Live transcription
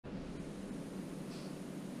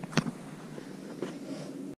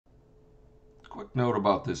quick note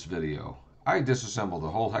about this video. I disassembled a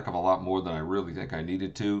whole heck of a lot more than I really think I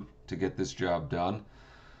needed to get this job done,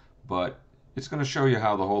 but it's going to show you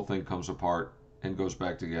how the whole thing comes apart and goes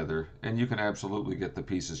back together, and you can absolutely get the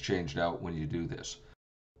pieces changed out when you do this.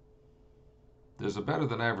 There's a better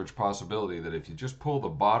than average possibility that if you just pull the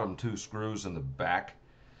bottom two screws in the back,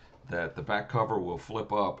 that the back cover will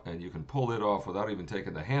flip up and you can pull it off without even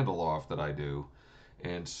taking the handle off that I do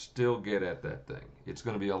and still get at that thing. It's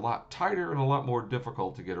going to be a lot tighter and a lot more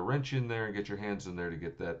difficult to get a wrench in there and get your hands in there to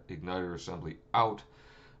get that igniter assembly out,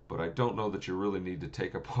 but I don't know that you really need to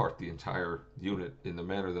take apart the entire unit in the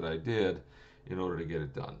manner that I did in order to get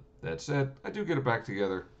it done. That said, I do get it back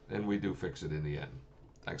together and we do fix it in the end.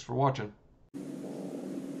 Thanks for watching.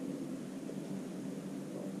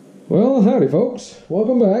 Well, howdy folks.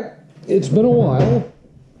 Welcome back. It's been a while.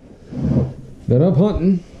 Been up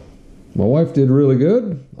hunting. My wife did really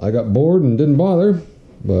good. I got bored and didn't bother.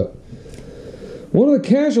 But one of the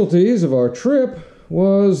casualties of our trip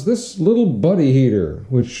was this little buddy heater,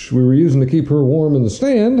 which we were using to keep her warm in the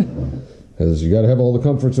stand, because you got to have all the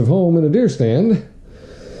comforts of home in a deer stand.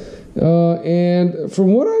 And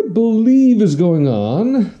from what I believe is going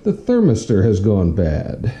on, the thermistor has gone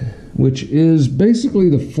bad, which is basically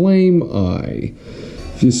the flame eye.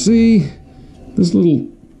 If you see this little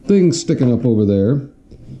thing sticking up over there,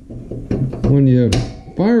 when you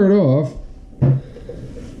fire it off,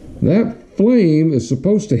 that flame is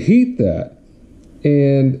supposed to heat that.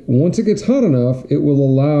 And once it gets hot enough, it will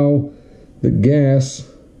allow the gas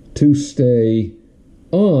to stay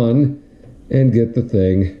on and get the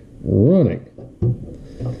thing running.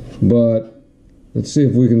 But let's see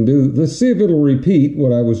if it'll repeat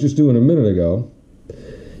what I was just doing a minute ago.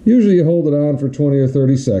 Usually you hold it on for 20 or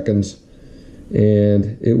 30 seconds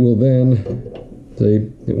and it will then,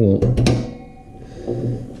 see, it won't.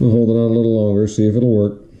 We'll hold it on a little longer, see if it'll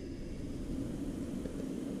work.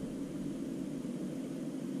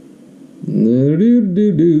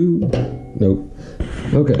 Nope.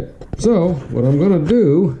 Okay, so what I'm going to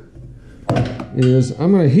do is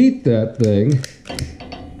I'm going to heat that thing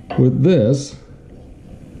with this,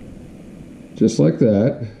 just like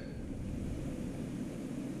that.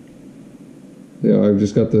 Yeah, I've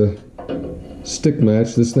just got the stick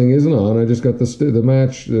match. This thing isn't on. I just got the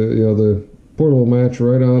match, the portable match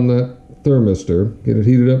right on that thermistor. Get it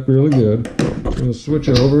heated up really good. I'm going to switch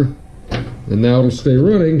over, and now it'll stay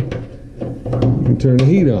running. You can turn the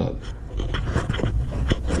heat on.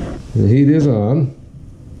 The heat is on.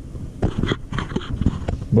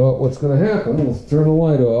 But what's going to happen, let's turn the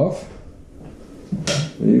light off.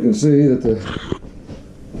 And you can see that the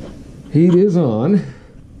heat is on.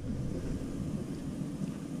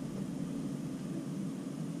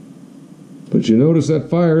 But you notice that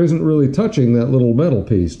fire isn't really touching that little metal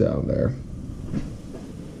piece down there.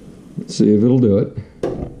 Let's see if it'll do it.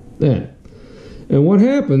 Then. And what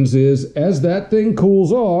happens is, as that thing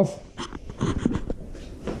cools off,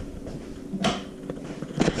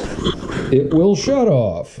 it will shut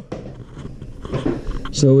off.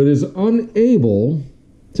 So it is unable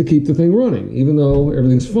to keep the thing running, even though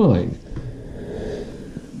everything's fine.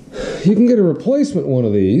 You can get a replacement one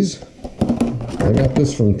of these. I got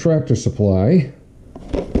this from Tractor Supply.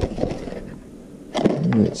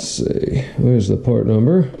 Let's see, where's the part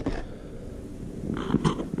number?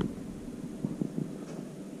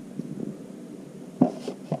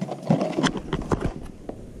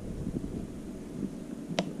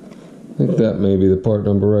 I think that may be the part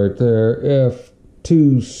number right there.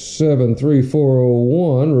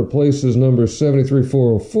 F273401 replaces number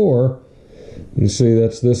 73404. You can see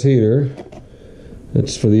that's this heater.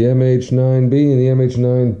 It's for the MH9B and the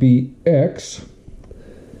MH9BX.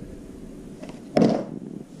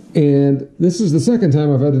 And this is the second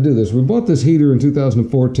time I've had to do this. We bought this heater in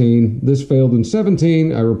 2014. This failed in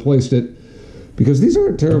 17. I replaced it because these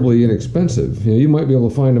aren't terribly inexpensive. You might be able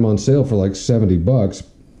to find them on sale for like 70 bucks.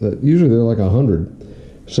 But usually they're like 100.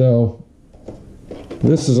 So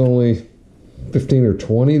this is only 15 or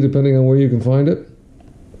 20 depending on where you can find it.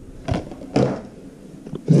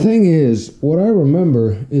 The thing is, what I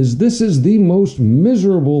remember is this is the most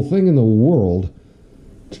miserable thing in the world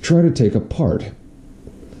to try to take apart.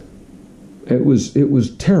 It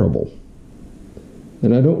was terrible.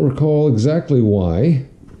 And I don't recall exactly why,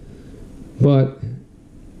 but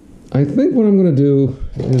I think what I'm going to do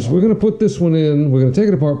is we're going to put this one in, we're going to take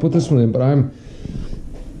it apart, put this one in, but I'm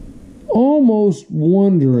almost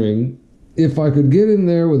wondering if I could get in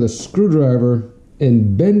there with a screwdriver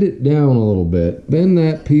and bend it down a little bit, bend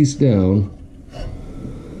that piece down,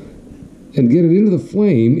 and get it into the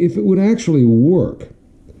flame, if it would actually work.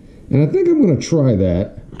 And I think I'm going to try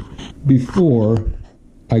that before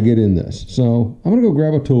I get in this. So I'm gonna go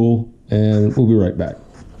grab a tool and we'll be right back.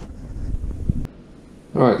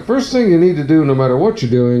 All right, the first thing you need to do no matter what you're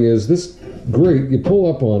doing is this grate, you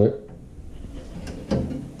pull up on it.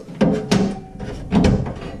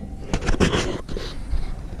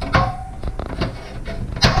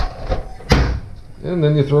 And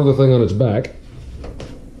then you throw the thing on its back.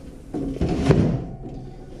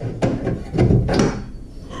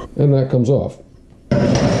 And that comes off.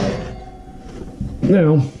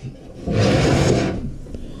 Now,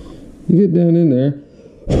 you get down in there,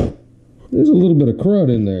 there's a little bit of crud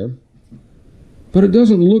in there, but it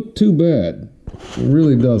doesn't look too bad. It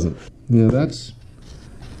really doesn't. Yeah, that's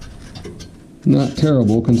not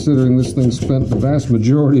terrible considering this thing spent the vast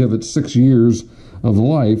majority of its 6 years of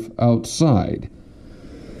life outside.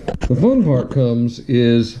 The fun part comes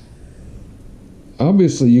is,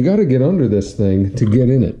 obviously you got to get under this thing to get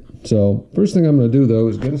in it. So first thing I'm going to do though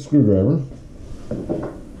is get a screwdriver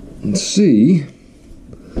and see,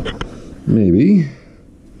 maybe,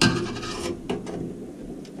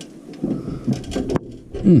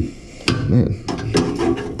 man.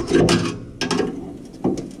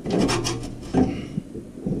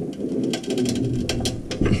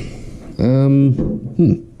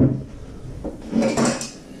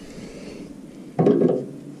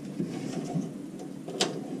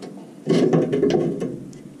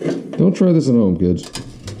 Don't try this at home, kids.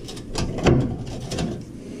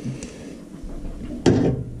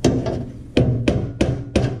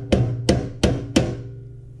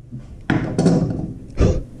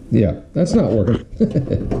 Yeah, that's not working.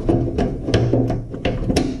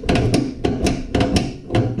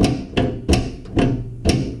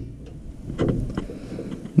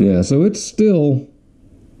 Yeah, so it's still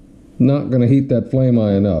not going to heat that flame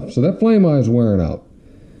eye enough. So that flame eye is wearing out.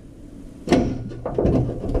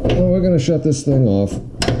 Well, we're going to shut this thing off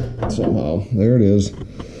somehow. There it is.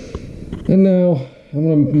 And now I'm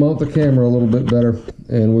going to mount the camera a little bit better,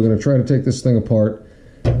 and we're going to try to take this thing apart,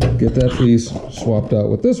 get that piece swapped out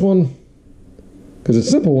with this one, because it's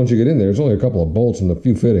simple once you get in there. There's only a couple of bolts and a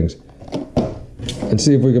few fittings, and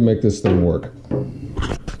see if we can make this thing work.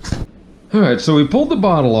 Alright, so we pulled the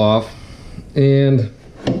bottle off, and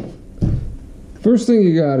first thing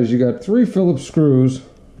you got is you got 3 Phillips screws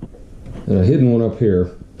and a hidden one up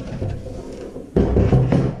here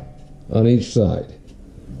on each side.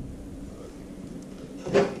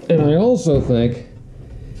 And I also think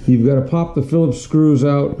you've got to pop the Phillips screws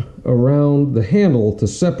out around the handle to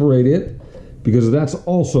separate it, because that's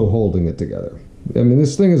also holding it together. I mean,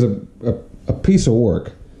 this thing is a piece of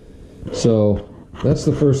work. So that's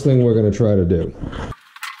the first thing we're going to try to do.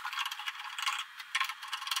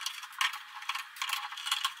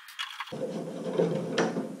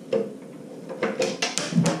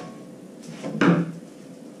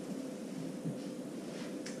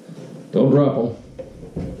 Don't drop them.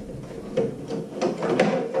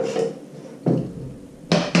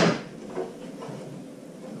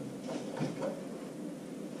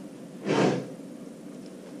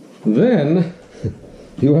 Then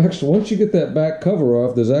you actually, once you get that back cover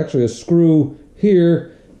off, there's actually a screw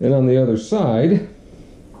here and on the other side.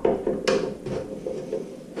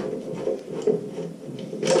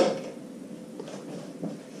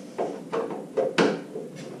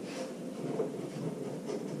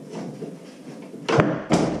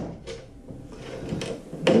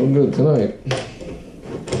 Doing good tonight.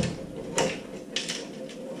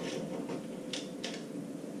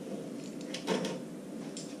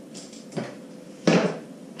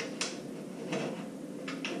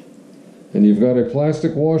 And you've got a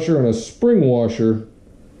plastic washer and a spring washer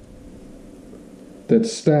that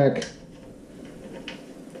stack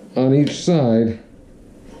on each side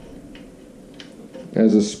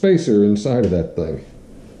as a spacer inside of that thing.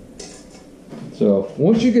 So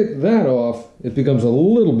once you get that off, it becomes a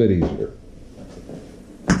little bit easier.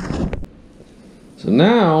 So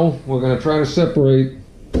now we're going to try to separate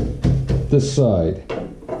this side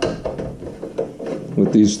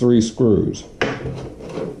with these 3 screws.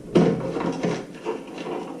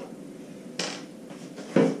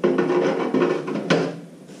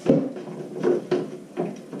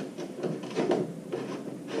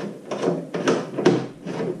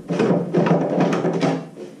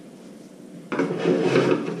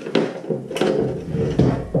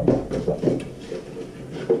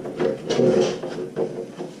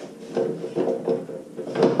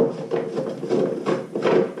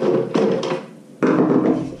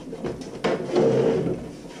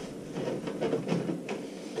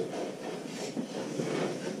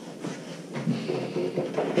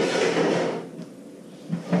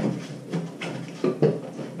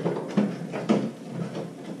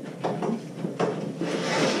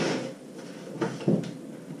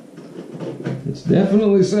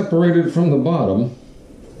 Definitely separated from the bottom.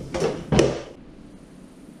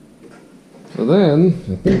 So then,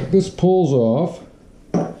 I think this pulls off,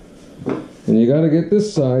 and you got to get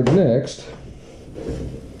this side next.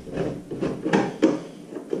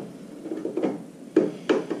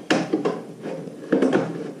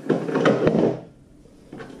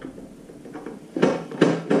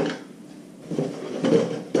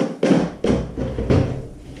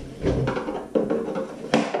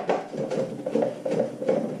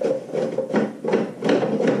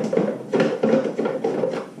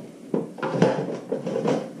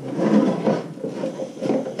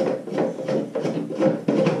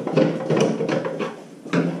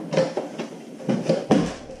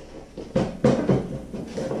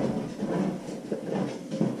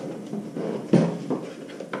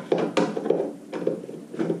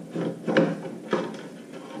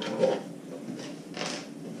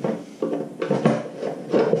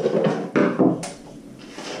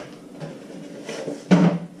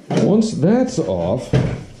 Once that's off,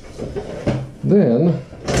 then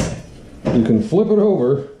you can flip it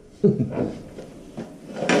over and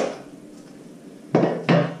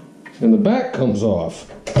the back comes off.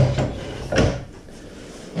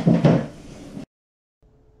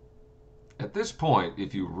 At this point,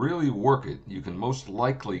 if you really work it, you can most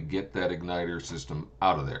likely get that igniter system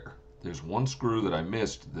out of there. There's one screw that I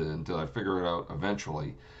missed until I figure it out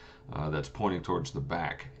eventually. That's pointing towards the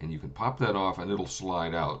back, and you can pop that off and it'll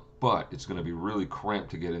slide out, but it's going to be really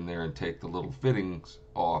cramped to get in there and take the little fittings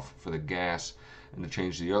off for the gas and to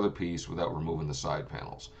change the other piece without removing the side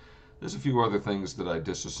panels. There's a few other things that I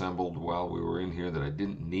disassembled while we were in here that I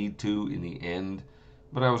didn't need to in the end,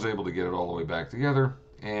 but I was able to get it all the way back together,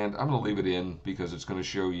 and I'm going to leave it in because it's going to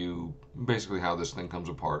show you basically how this thing comes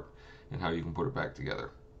apart and how you can put it back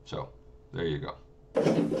together. So there you go.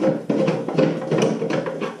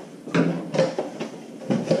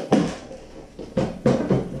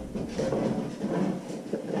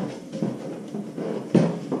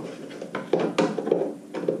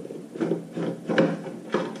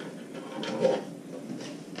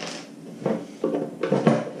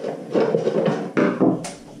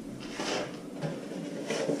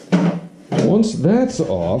 Once that's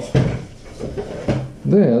off,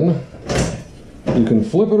 then you can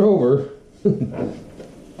flip it over and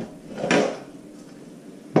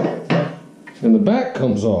the back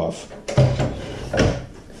comes off.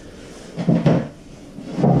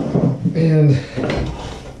 And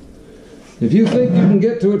if you think you can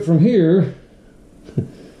get to it from here,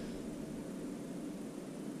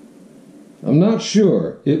 I'm not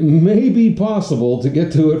sure. It may be possible to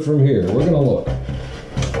get to it from here. We're going to look.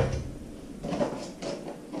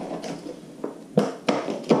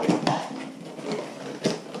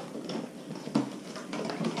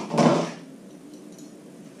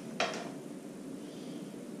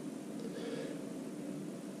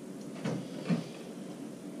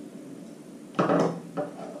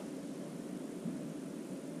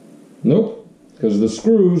 Nope, because the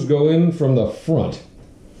screws go in from the front.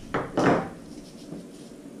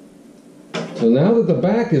 So now that the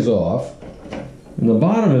back is off and the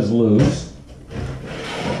bottom is loose,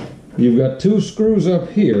 you've got two screws up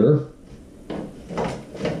here.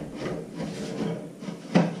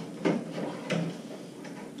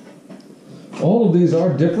 All of these are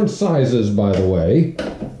different sizes, by the way,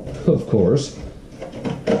 of course.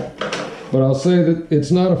 But I'll say that it's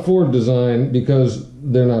not a Ford design because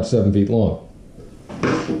they're not 7 feet long.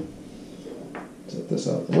 Set this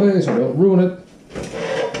out of the way so I don't ruin it.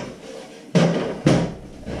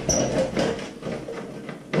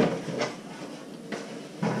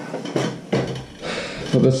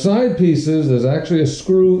 For the side pieces, there's actually a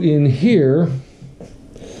screw in here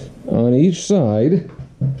on each side,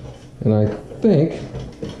 and I think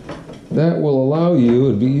that will allow you,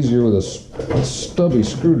 it'd be easier with a stubby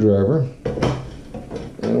screwdriver.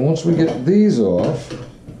 And once we get these off,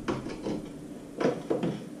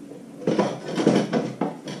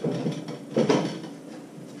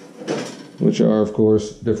 which are of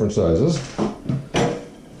course different sizes,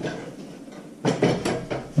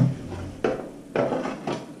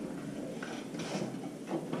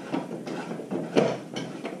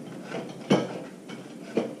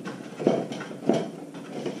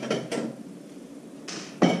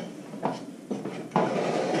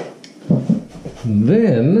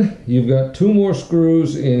 then you've got two more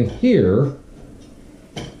screws in here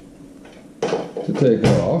to take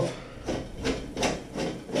off.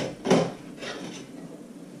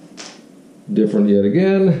 Different yet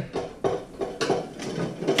again.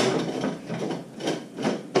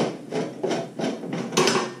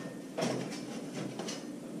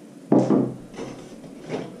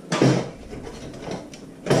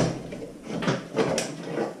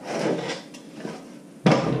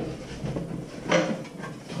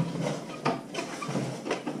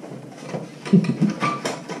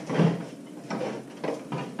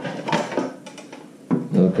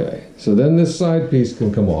 Okay, so then this side piece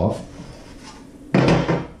can come off.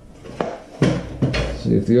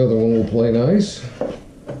 See if the other one will play nice.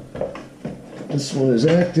 This one is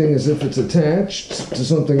acting as if it's attached to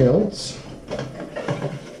something else.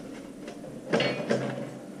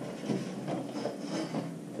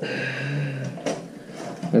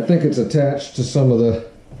 I think it's attached to some of the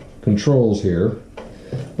controls here.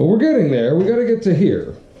 But we're getting there. We got to get to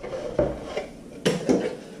here.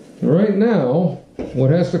 Right now, what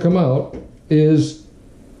has to come out is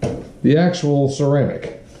the actual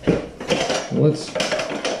ceramic. Let's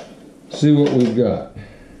see what we've got.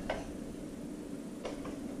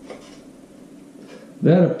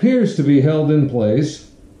 That appears to be held in place.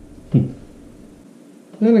 And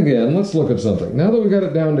again, let's look at something. Now that we got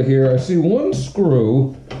it down to here, I see one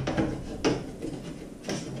screw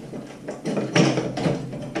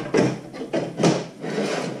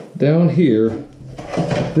down here,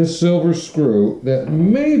 this silver screw that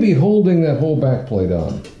may be holding that whole back plate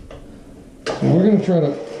on. So we're going to try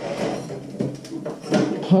to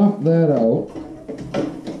pop that out.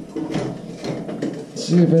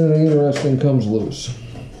 See if anything interesting comes loose.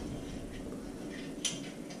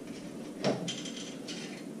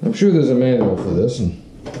 I'm sure there's a manual for this, and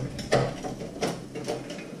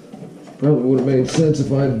probably would have made sense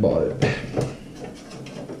if I'd bought it.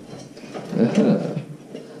 Aha.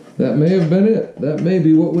 That may have been it. That may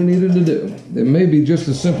be what we needed to do. It may be just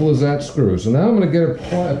as simple as that screw. So now I'm going to get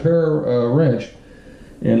a wrench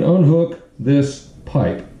and unhook this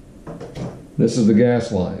pipe. This is the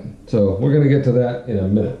gas line. So we're going to get to that in a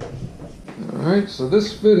minute. Alright, so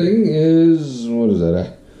this fitting is, what is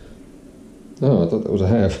that? Oh, I thought that was a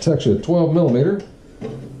half. It's actually a 12 millimeter.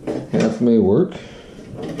 Half may work.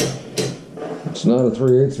 It's not a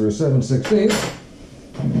 3/8 or a 7/16.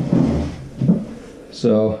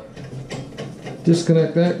 So,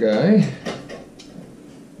 disconnect that guy.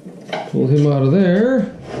 Pull him out of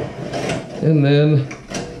there. And then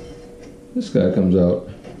this guy comes out.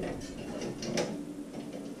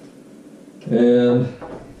 And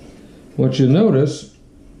what you notice,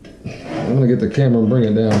 I'm going to get the camera and bring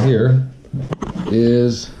it down here,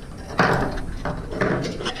 is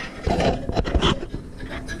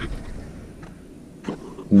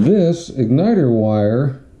this igniter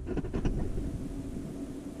wire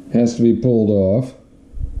has to be pulled off,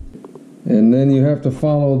 and then you have to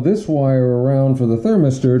follow this wire around for the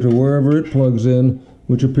thermistor to wherever it plugs in,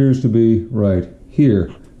 which appears to be right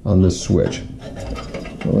here on this switch.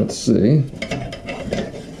 So let's see.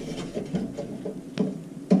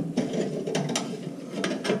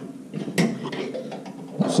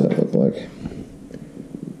 What's that look like?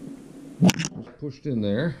 It's pushed in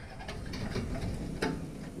there.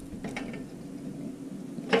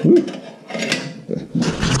 Woo.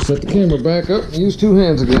 Set the camera back up and use two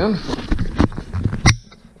hands again.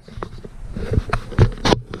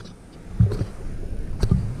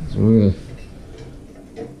 So we're gonna,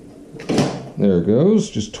 there it goes,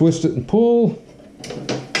 just twist it and pull.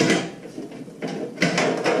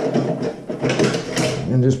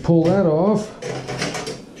 And just pull that off.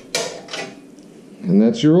 And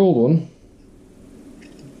that's your old one.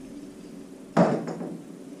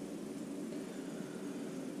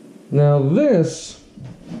 Now this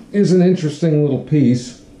is an interesting little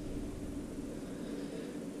piece,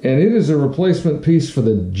 and it is a replacement piece for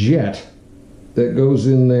the jet that goes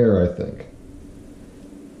in there, I think.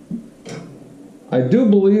 I do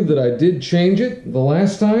believe that I did change it the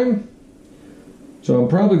last time, so I'm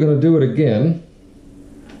probably going to do it again,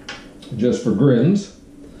 just for grins.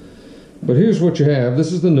 But here's what you have.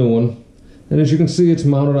 This is the new one, and as you can see, it's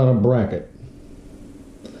mounted on a bracket.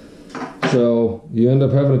 So you end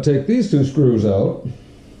up having to take these two screws out.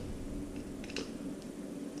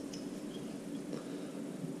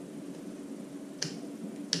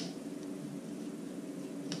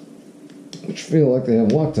 Which feel like they have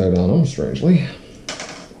Loctite on them, strangely.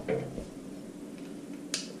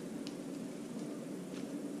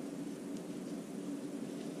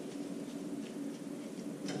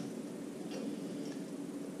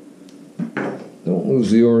 Don't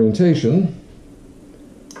lose the orientation.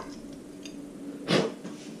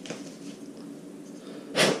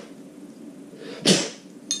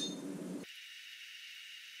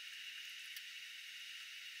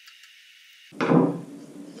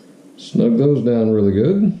 Snug those down really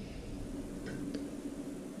good.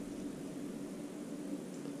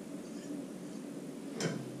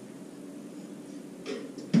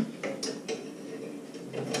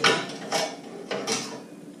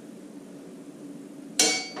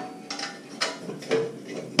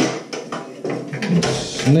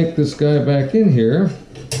 Snake this guy back in here.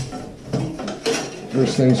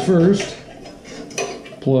 First things first,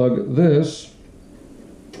 plug this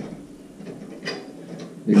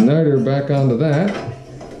igniter back onto that.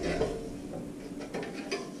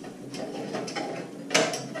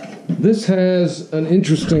 This has an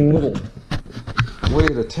interesting little way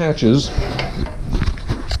it attaches.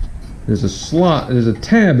 There's a slot, there's a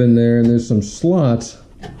tab in there, and there's some slots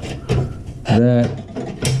that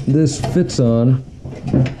this fits on.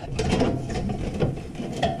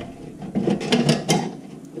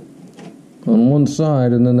 On one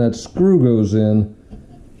side, and then that screw goes in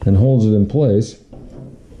and holds it in place.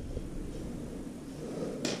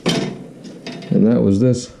 And that was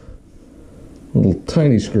this little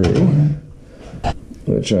tiny screw,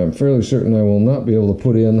 which I'm fairly certain I will not be able to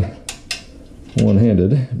put in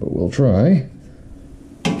one-handed, but we'll try.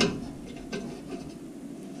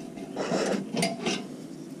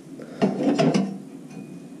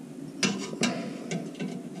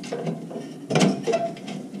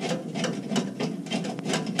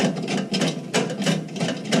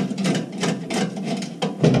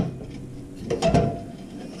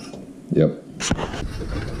 Yep.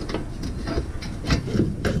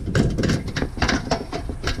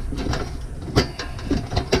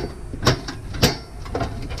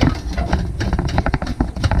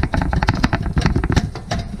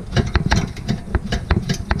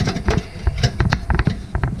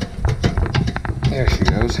 There she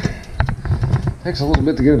goes. Takes a little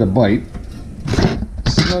bit to get it to bite.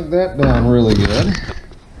 Snug that down really good.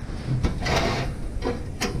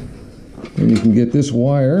 And you can get this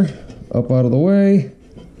wire up out of the way.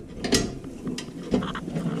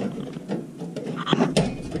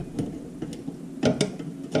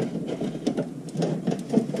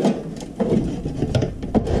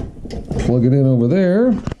 Plug it in over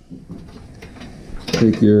there.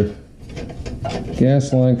 Take your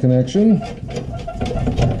gas line connection.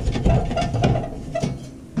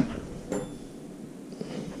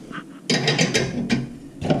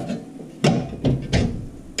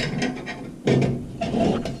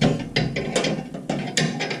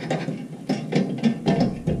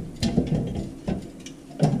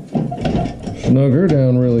 Snug her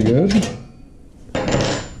down really good.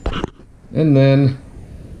 And then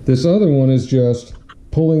this other one is just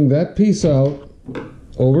pulling that piece out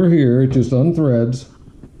over here. It just unthreads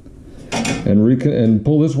and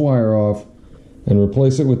pull this wire off and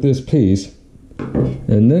replace it with this piece.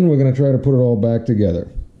 And then we're going to try to put it all back together.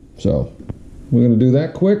 So we're going to do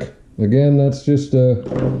that quick. Again, that's just to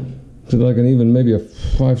like an even maybe a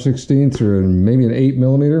 5/16 or maybe an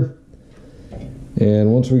 8mm.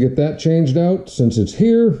 And once we get that changed out, since it's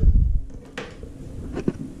here,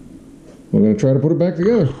 we're going to try to put it back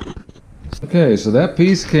together. Okay, so that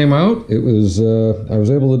piece came out. It was, I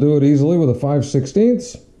was able to do it easily with a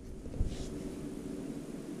 5/16.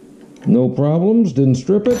 No problems, didn't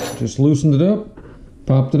strip it, just loosened it up,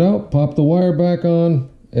 popped it out, popped the wire back on,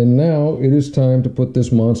 and now it is time to put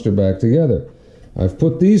this monster back together. I've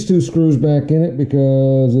put these two screws back in it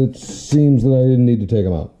because it seems that I didn't need to take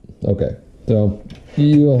them out. Okay, so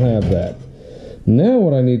you'll have that. Now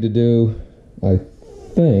what I need to do, I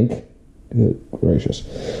think, good gracious,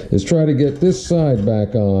 is try to get this side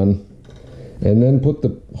back on and then put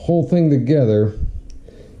the whole thing together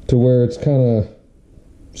to where it's kind of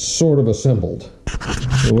sort of assembled.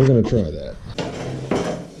 So we're going to try that.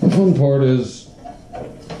 The fun part is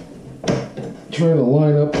trying to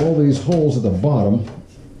line up all these holes at the bottom.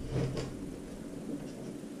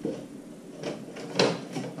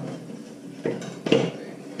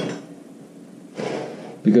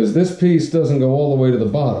 Because this piece doesn't go all the way to the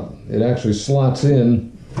bottom. It actually slots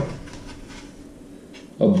in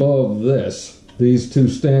above this. These two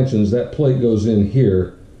stanchions, that plate goes in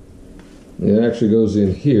here. It actually goes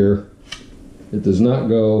in here. It does not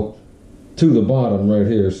go to the bottom right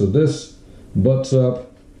here. So this butts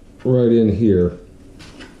up right in here.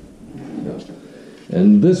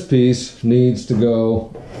 And this piece needs to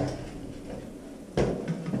go,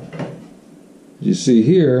 you see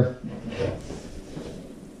here,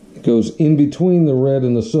 it goes in between the red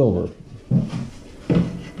and the silver.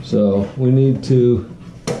 So we need to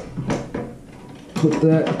put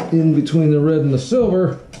that in between the red and the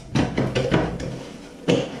silver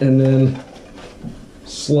and then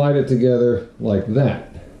slide it together like that.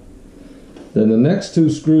 Then the next two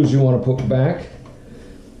screws you want to put back,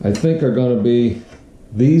 I think, are going to be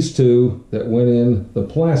these two that went in the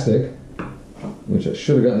plastic, which I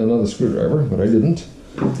should have gotten another screwdriver, but I didn't.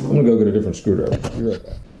 I'm going to go get a different screwdriver. Be right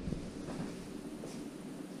back.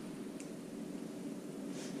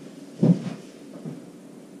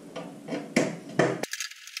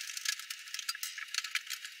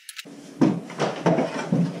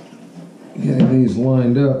 Getting these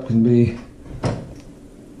lined up can be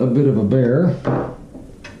a bit of a bear.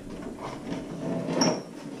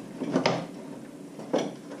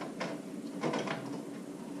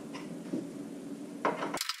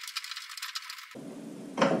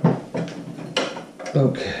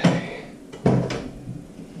 Okay.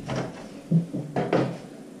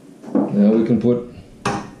 Now we can put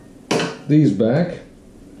these back.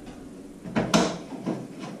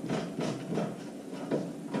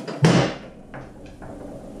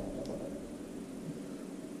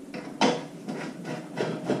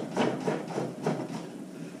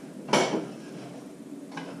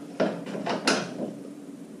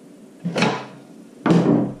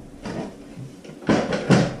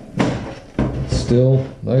 Still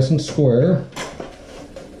nice and square.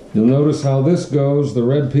 You'll notice how this goes. The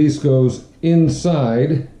red piece goes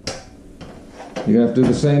inside. You have to do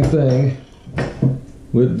the same thing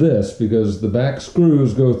with this because the back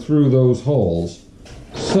screws go through those holes.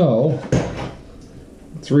 So,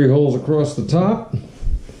 3 holes across the top,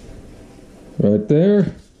 right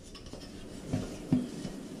there.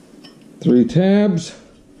 3 tabs.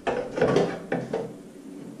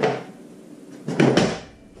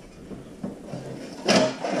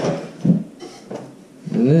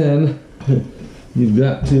 And then you've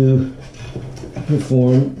got to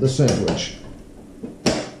perform the sandwich.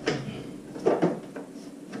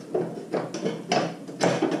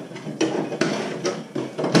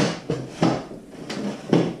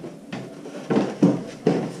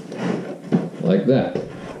 Like that.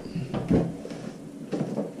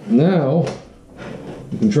 Now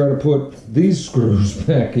you can try to put these screws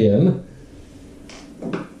back in.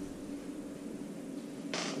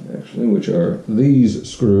 Actually, which are these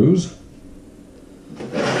screws,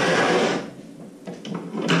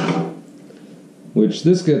 which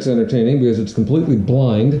this gets entertaining because it's completely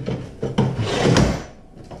blind.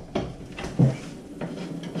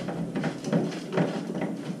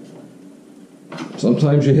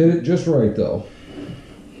 Sometimes you hit it just right though.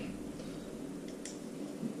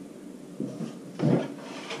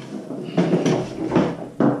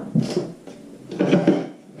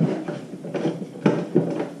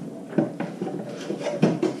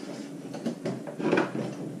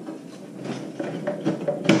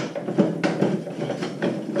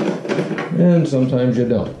 And sometimes you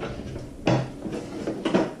don't.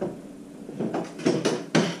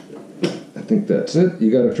 I think that's it.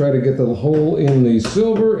 You got to try to get the hole in the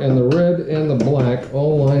silver and the red and the black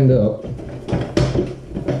all lined up.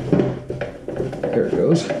 There it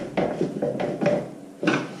goes.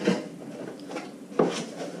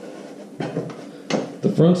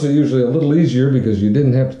 The fronts are usually a little easier because you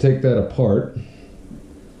didn't have to take that apart.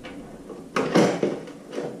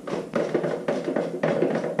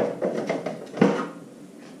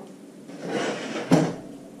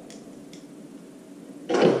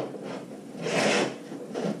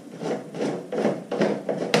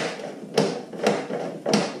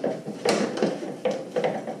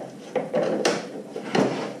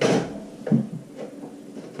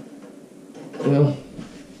 Well,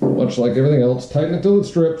 much like everything else, tighten it till it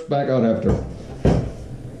strips, back out after.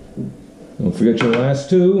 Don't forget your last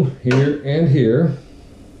 2, here and here.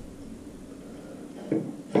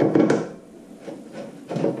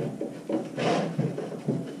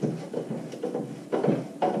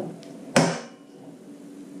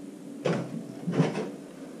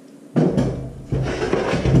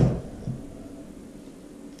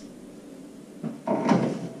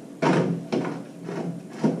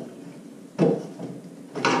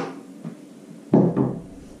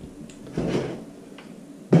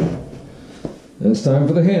 And it's time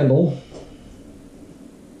for the handle.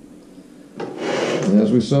 And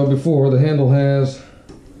as we saw before, the handle has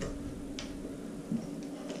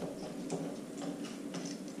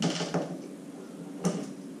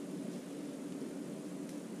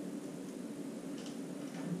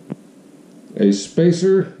a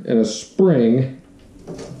spacer and a spring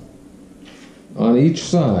on each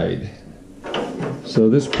side. So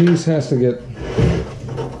this piece has to get,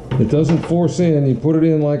 it doesn't force in, you put it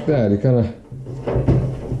in like that. You kind of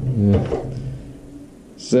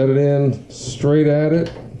set it in straight at it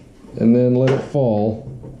and then let it fall.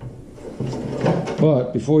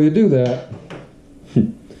 But before you do that,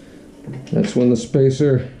 that's when the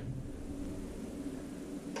spacer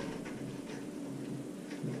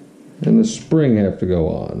and the spring have to go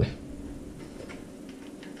on.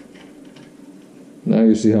 Now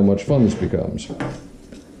you see how much fun this becomes.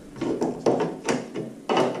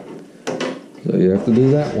 So you have to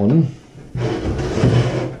do that one.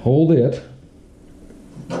 Hold it.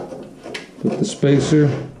 Put the spacer,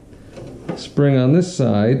 spring on this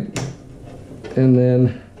side, and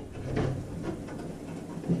then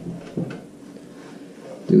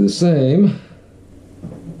Do the same.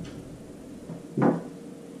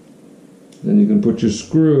 Then you can put your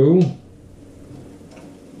screw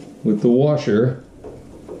with the washer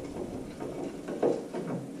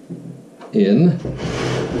in,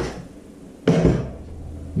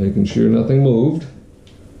 making sure nothing moved.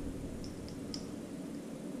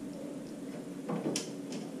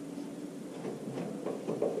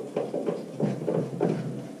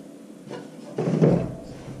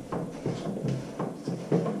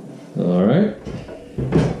 All right.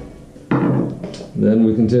 Then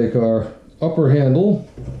we can take our upper handle,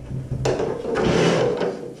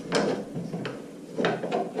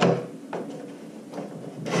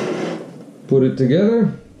 put it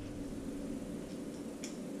together,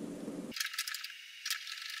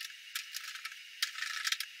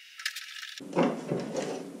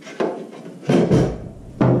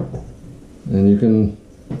 and you can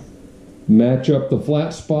match up the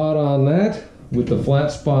flat spot on that with the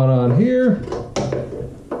flat spot on here.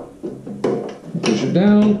 Push it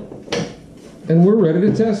down, and we're ready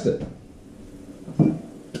to test it.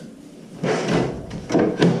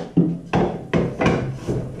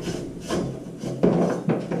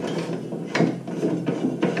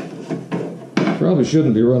 Probably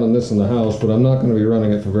shouldn't be running this in the house, but I'm not going to be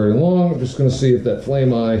running it for very long. I'm just going to see if that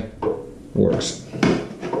flame eye works.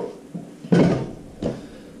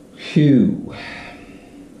 Phew.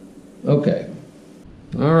 Okay.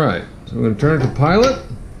 All right. So I'm going to turn it to pilot.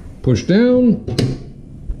 Push down.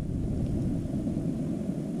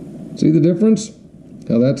 See the difference?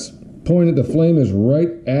 How that's pointed, the flame is right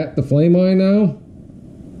at the flame eye now.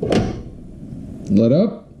 Let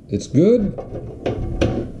up. It's good.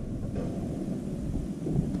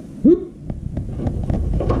 Whoop.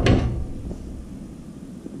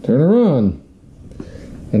 Turn her on.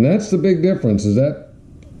 And that's the big difference, is that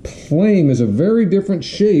flame is a very different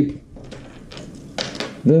shape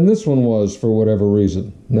than this one was for whatever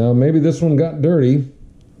reason. Now maybe this one got dirty.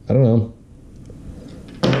 I don't know.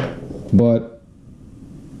 But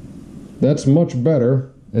that's much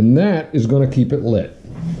better, and that is going to keep it lit.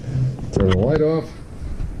 Turn the light off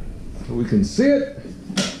so we can see it.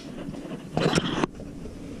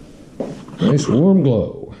 Nice warm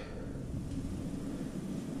glow.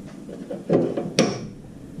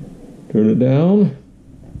 Turn it down.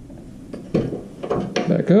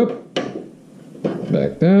 Back up.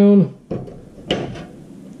 Back down.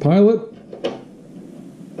 Pilot.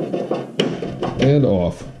 And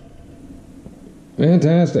off.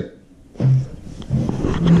 Fantastic.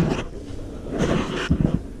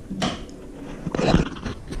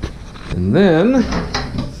 And then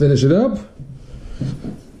finish it up.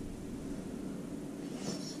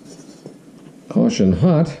 Caution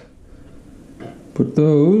hot. Put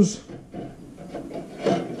those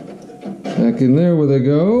back in there where they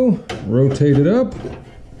go. Rotate it up.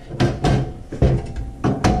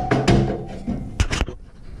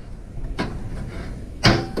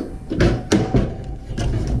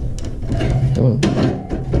 Come on.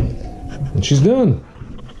 And she's done.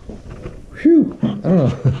 Phew. I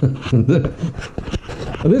don't know.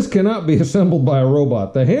 This cannot be assembled by a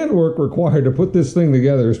robot. The handwork required to put this thing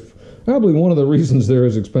together is probably one of the reasons they're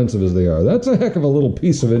as expensive as they are. That's a heck of a little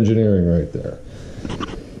piece of engineering right there.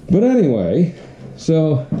 But anyway,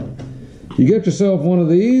 so you get yourself one of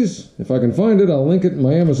these. If I can find it, I'll link it in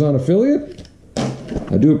my Amazon affiliate.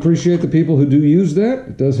 I do appreciate the people who do use that.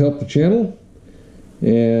 It does help the channel.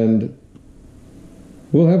 And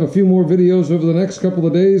we'll have a few more videos over the next couple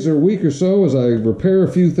of days or week or so as I repair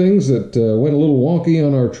a few things that went a little wonky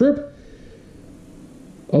on our trip.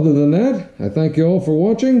 Other than that, I thank you all for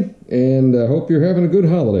watching, and I hope you're having a good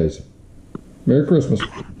holidays. Merry Christmas.